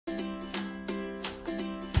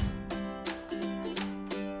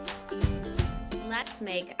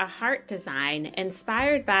let's make a heart design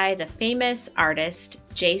inspired by the famous artist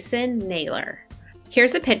Jason Naylor.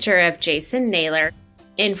 Here's a picture of Jason Naylor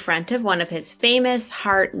in front of one of his famous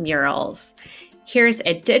heart murals. Here's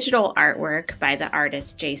a digital artwork by the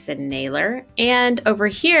artist Jason Naylor, and over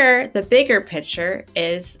here, the bigger picture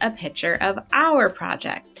is a picture of our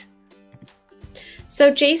project. So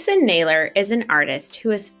Jason Naylor is an artist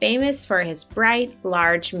who is famous for his bright,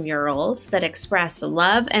 large murals that express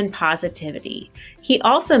love and positivity. He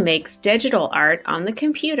also makes digital art on the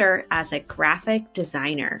computer as a graphic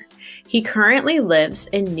designer. He currently lives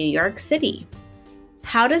in New York City.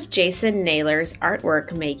 How does Jason Naylor's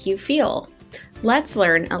artwork make you feel? Let's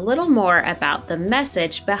learn a little more about the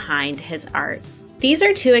message behind his art. These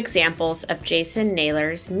are two examples of Jason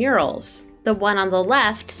Naylor's murals. The one on the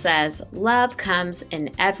left says, "Love comes in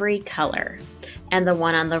every color," and the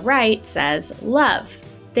one on the right says, "Love."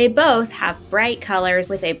 They both have bright colors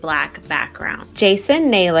with a black background. Jason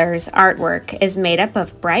Naylor's artwork is made up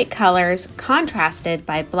of bright colors contrasted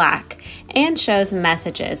by black and shows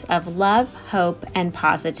messages of love, hope, and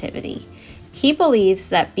positivity. He believes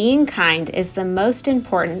that being kind is the most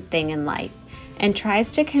important thing in life and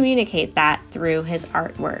tries to communicate that through his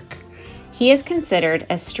artwork. He is considered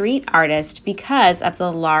a street artist because of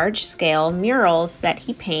the large-scale murals that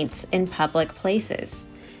he paints in public places.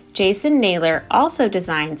 Jason Naylor also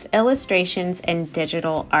designs illustrations and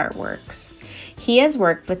digital artworks. He has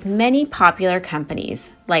worked with many popular companies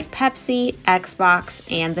like Pepsi, Xbox,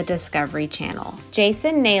 and the Discovery Channel.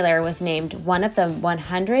 Jason Naylor was named one of the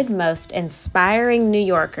 100 most inspiring New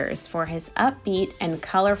Yorkers for his upbeat and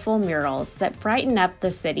colorful murals that brighten up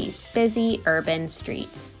the city's busy urban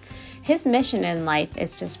streets. His mission in life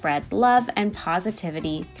is to spread love and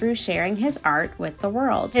positivity through sharing his art with the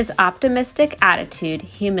world. His optimistic attitude,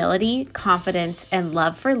 humility, confidence, and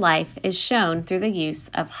love for life is shown through the use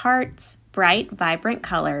of hearts, bright, vibrant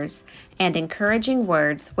colors, and encouraging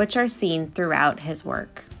words, which are seen throughout his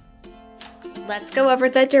work. Let's go over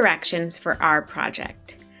the directions for our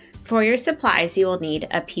project. For your supplies, you will need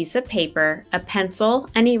a piece of paper, a pencil,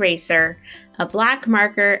 an eraser, a black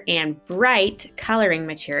marker, and bright coloring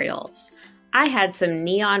materials. I had some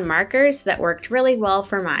neon markers that worked really well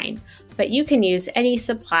for mine, but you can use any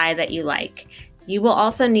supply that you like. You will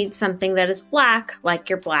also need something that is black, like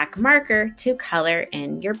your black marker, to color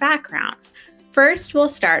in your background. First, we'll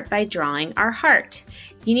start by drawing our heart.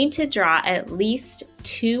 You need to draw at least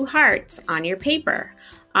 2 hearts on your paper.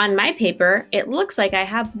 On my paper, it looks like I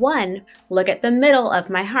have one. Look at the middle of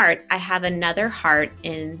my heart. I have another heart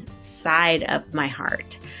inside of my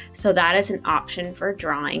heart. So that is an option for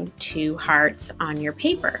drawing 2 hearts on your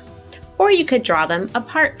paper. Or you could draw them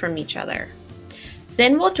apart from each other.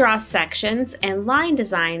 Then we'll draw sections and line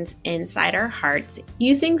designs inside our hearts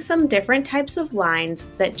using some different types of lines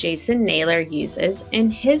that Jason Naylor uses in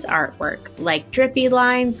his artwork, like drippy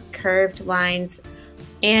lines, curved lines,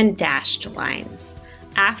 and dashed lines.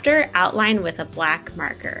 After, outline with a black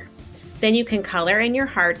marker. Then you can color in your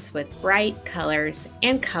hearts with bright colors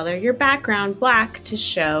and color your background black to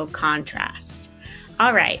show contrast.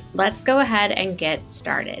 All right, let's go ahead and get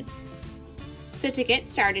started. So to get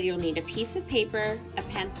started, you'll need a piece of paper, a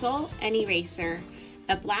pencil, an eraser,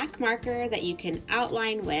 a black marker that you can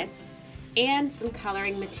outline with, and some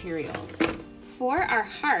coloring materials. For our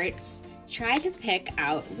hearts, try to pick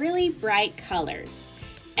out really bright colors.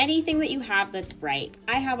 Anything that you have that's bright.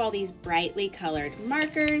 I have all these brightly colored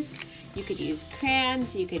markers. You could use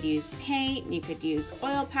crayons, you could use paint, you could use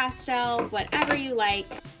oil pastel, whatever you like.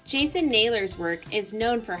 Jason Naylor's work is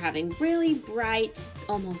known for having really bright,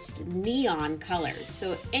 almost neon colors.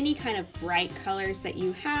 So any kind of bright colors that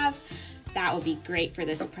you have, that would be great for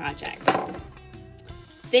this project.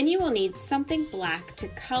 Then you will need something black to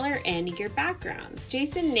color in your background.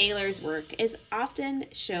 Jason Naylor's work is often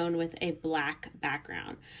shown with a black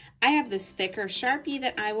background. I have this thicker Sharpie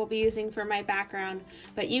that I will be using for my background,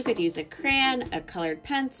 but you could use a crayon, a colored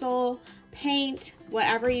pencil, paint,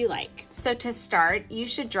 whatever you like. So to start, you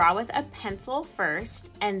should draw with a pencil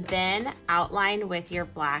first and then outline with your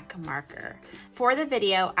black marker. For the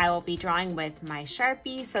video, I will be drawing with my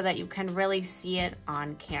Sharpie so that you can really see it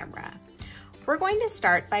on camera. We're going to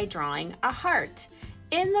start by drawing a heart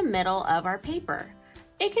in the middle of our paper.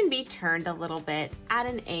 It can be turned a little bit at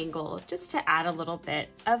an angle just to add a little bit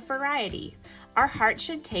of variety. Our heart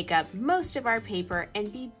should take up most of our paper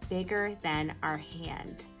and be bigger than our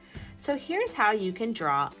hand. So here's how you can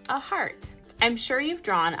draw a heart. I'm sure you've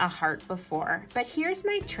drawn a heart before, but here's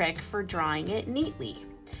my trick for drawing it neatly.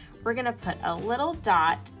 We're gonna put a little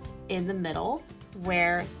dot in the middle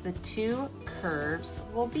where the 2 curves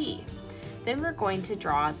will be. Then we're going to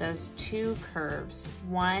draw those 2 curves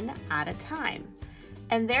one at a time.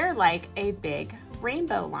 and they're like a big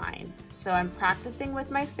rainbow line. So I'm practicing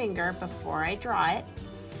with my finger before I draw it,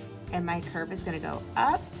 and my curve is gonna go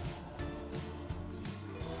up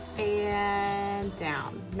and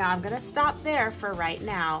down. Now I'm gonna stop there for right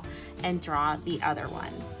now and draw the other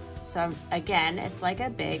one. So again, it's like a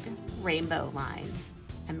big rainbow line.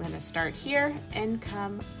 I'm gonna start here and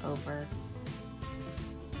come over.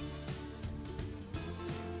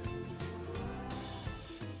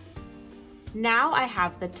 Now I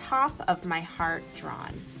have the top of my heart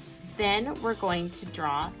drawn. Then we're going to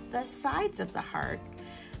draw the sides of the heart.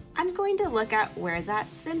 I'm going to look at where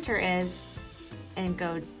that center is and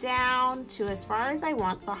go down to as far as I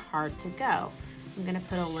want the heart to go. I'm gonna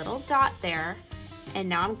put a little dot there, and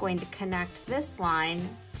now I'm going to connect this line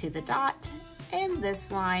to the dot and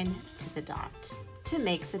this line to the dot to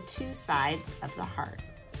make the two sides of the heart.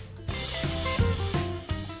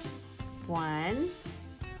 1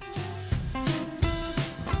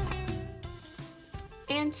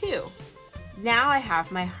 and 2. Now I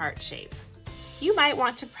have my heart shape. You might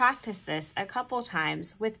want to practice this a couple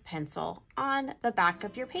times with pencil on the back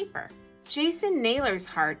of your paper. Jason Naylor's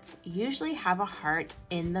hearts usually have a heart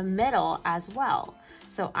in the middle as well.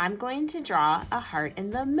 So I'm going to draw a heart in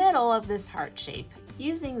the middle of this heart shape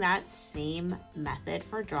using that same method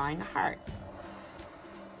for drawing a heart.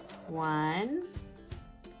 1,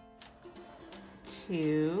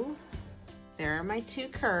 2, there are my two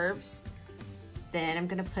curves. Then I'm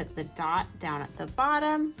gonna put the dot down at the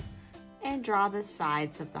bottom and draw the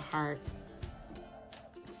sides of the heart.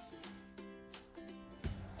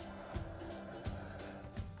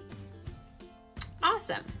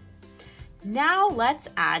 Awesome. Now let's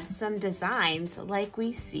add some designs like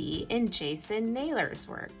we see in Jason Naylor's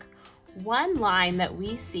work. One line that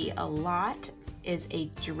we see a lot is a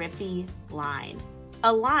drippy line,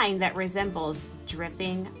 a line that resembles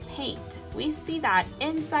dripping paint. We see that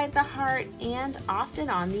inside the heart and often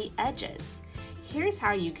on the edges. Here's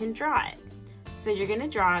how you can draw it. So you're gonna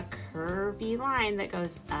draw a curvy line that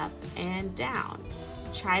goes up and down.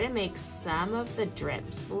 Try to make some of the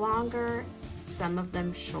drips longer, some of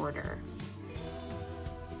them shorter.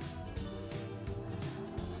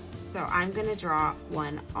 So I'm gonna draw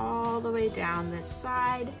one all the way down this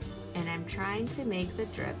side, and I'm trying to make the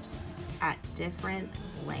drips at different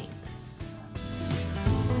lengths.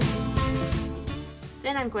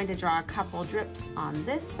 Then I'm going to draw a couple drips on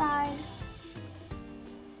this side.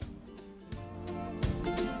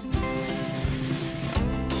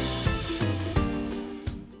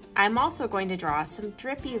 I'm also going to draw some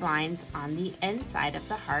drippy lines on the inside of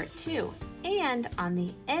the heart too, and on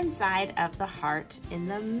the inside of the heart in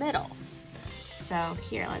the middle. So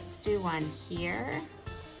here, let's do one here.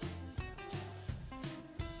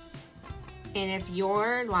 And if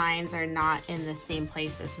your lines are not in the same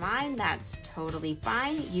place as mine, that's totally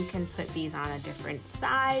fine. You can put these on a different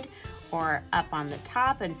side or up on the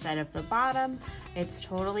top instead of the bottom. It's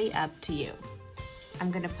totally up to you.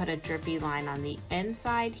 I'm gonna put a drippy line on the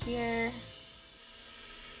inside here.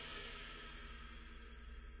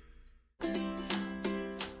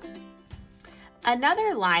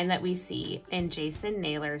 Another line that we see in Jason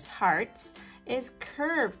Naylor's hearts is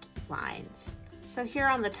curved lines. So here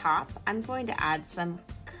on the top, I'm going to add some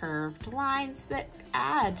curved lines that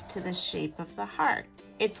add to the shape of the heart.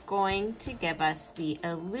 It's going to give us the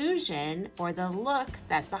illusion or the look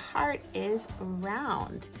that the heart is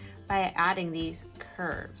round by adding these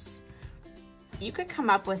curves. You could come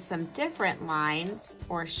up with some different lines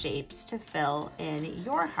or shapes to fill in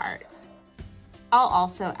your heart. I'll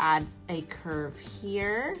also add a curve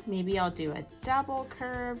here. Maybe I'll do a double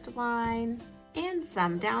curved line and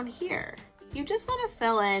some down here. You just want to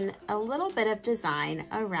fill in a little bit of design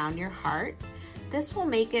around your heart. This will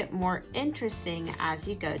make it more interesting as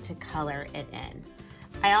you go to color it in.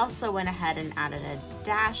 I also went ahead and added a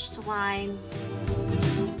dashed line.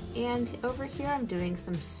 And over here, I'm doing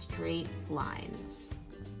some straight lines.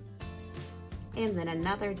 And then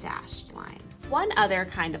another dashed line. One other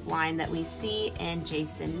kind of line that we see in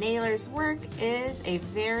Jason Naylor's work is a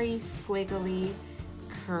very squiggly,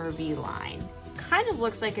 curvy line. Kind of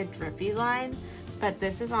looks like a drippy line, but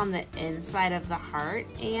this is on the inside of the heart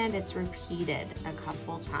and it's repeated a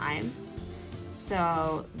couple times.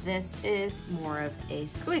 So this is more of a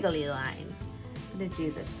squiggly line. I'm gonna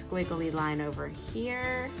do the squiggly line over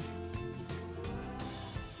here.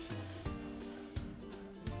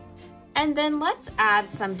 And then let's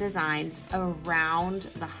add some designs around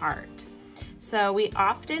the heart. So we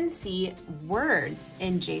often see words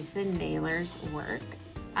in Jason Naylor's work.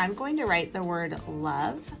 I'm going to write the word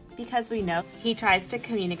love because we know he tries to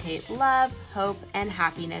communicate love, hope, and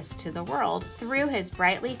happiness to the world through his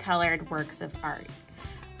brightly colored works of art.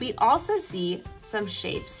 We also see some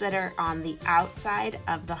shapes that are on the outside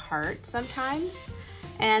of the heart sometimes.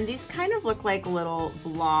 And these kind of look like little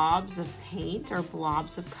blobs of paint or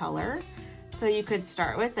blobs of color. So you could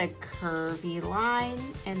start with a curvy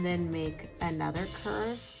line and then make another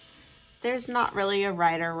curve. There's not really a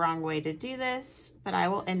right or wrong way to do this, but I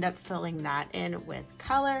will end up filling that in with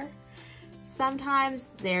color. Sometimes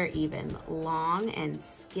they're even long and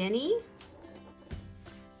skinny,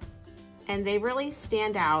 and they really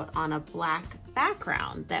stand out on a black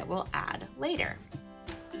background that we'll add later.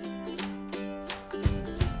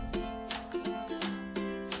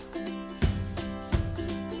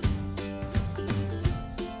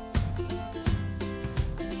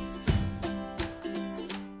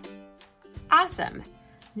 Awesome.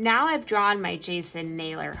 Now I've drawn my Jason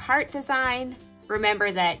Naylor heart design.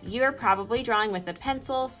 Remember that you're probably drawing with a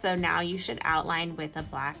pencil, so now you should outline with a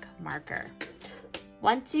black marker.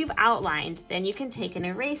 Once you've outlined, then you can take an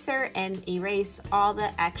eraser and erase all the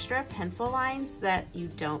extra pencil lines that you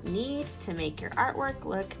don't need to make your artwork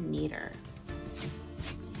look neater.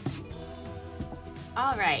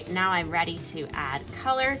 All right, now I'm ready to add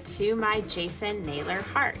color to my Jason Naylor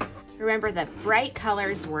heart. Remember that bright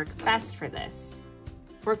colors work best for this.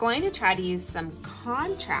 We're going to try to use some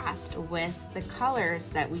contrast with the colors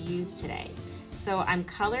that we use today. So I'm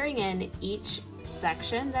coloring in each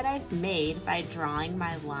section that I've made by drawing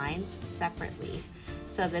my lines separately.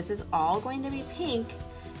 So this is all going to be pink.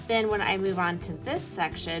 Then when I move on to this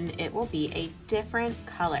section, it will be a different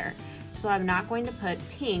color. So I'm not going to put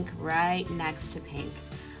pink right next to pink.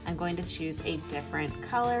 I'm going to choose a different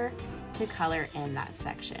color to color in that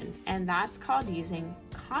section. And that's called using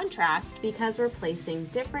contrast because we're placing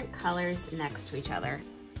different colors next to each other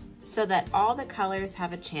so that all the colors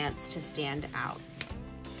have a chance to stand out.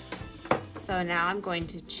 So now I'm going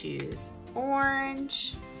to choose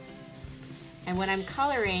orange. And when I'm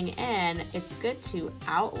coloring in, it's good to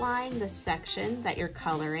outline the section that you're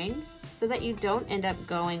coloring so that you don't end up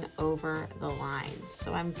going over the lines.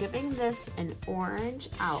 So I'm giving this an orange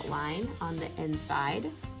outline on the inside.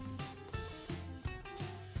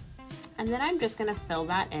 And then I'm just gonna fill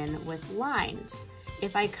that in with lines.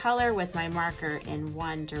 If I color with my marker in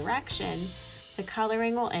one direction, the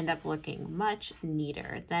coloring will end up looking much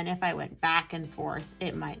neater than if I went back and forth.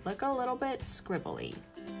 It might look a little bit scribbly.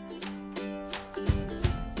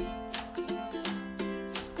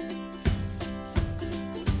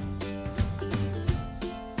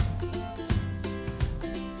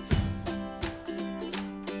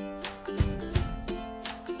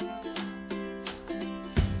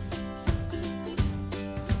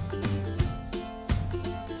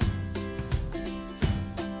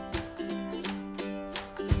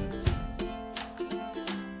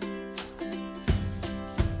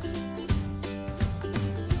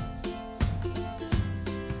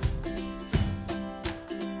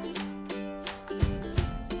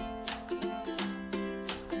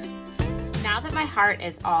 Now that my heart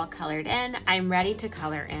is all colored in, I'm ready to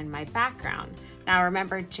color in my background. Now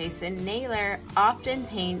remember, Jason Naylor often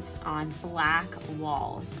paints on black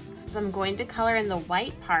walls. So I'm going to color in the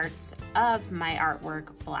white parts of my artwork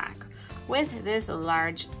black with this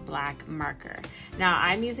large black marker. Now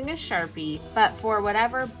I'm using a Sharpie, but for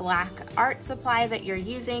whatever black art supply that you're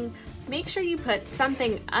using, make sure you put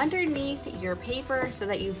something underneath your paper so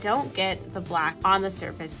that you don't get the black on the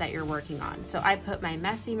surface that you're working on. So I put my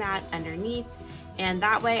messy mat underneath, and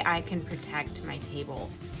that way I can protect my table.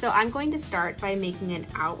 So I'm going to start by making an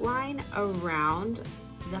outline around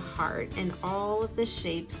the heart and all of the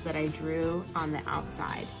shapes that I drew on the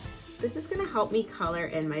outside. This is going to help me color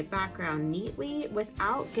in my background neatly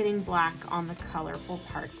without getting black on the colorful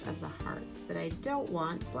parts of the heart that I don't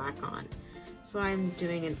want black on. So I'm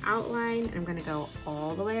doing an outline, and I'm going to go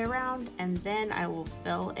all the way around, and then I will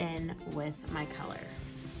fill in with my color.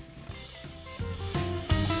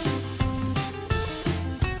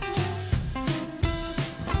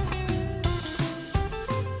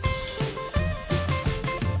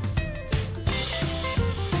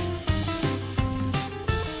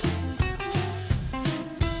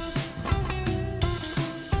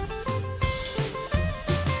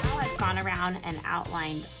 Around and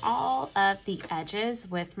outlined all of the edges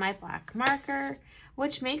with my black marker,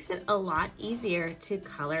 which makes it a lot easier to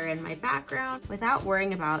color in my background without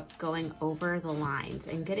worrying about going over the lines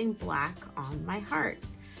and getting black on my heart.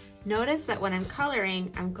 Notice that when I'm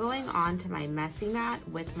coloring, I'm going onto my messy mat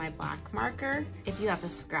with my black marker. If you have a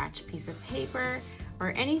scratch piece of paper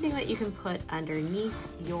or anything that you can put underneath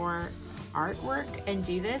your artwork and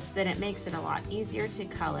do this, then it makes it a lot easier to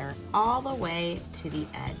color all the way to the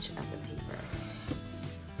edge of the paper.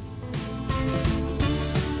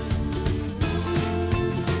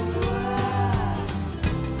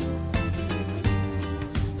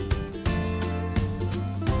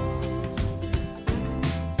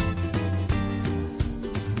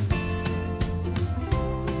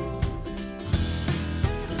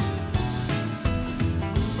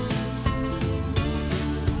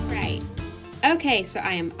 Okay, so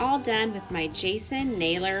I am all done with my Jason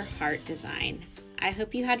Naylor heart design. I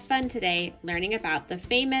hope you had fun today learning about the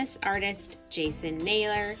famous artist Jason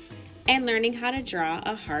Naylor and learning how to draw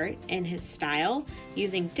a heart in his style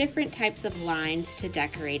using different types of lines to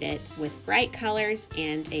decorate it with bright colors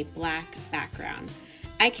and a black background.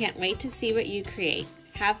 I can't wait to see what you create.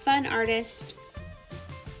 Have fun, artist!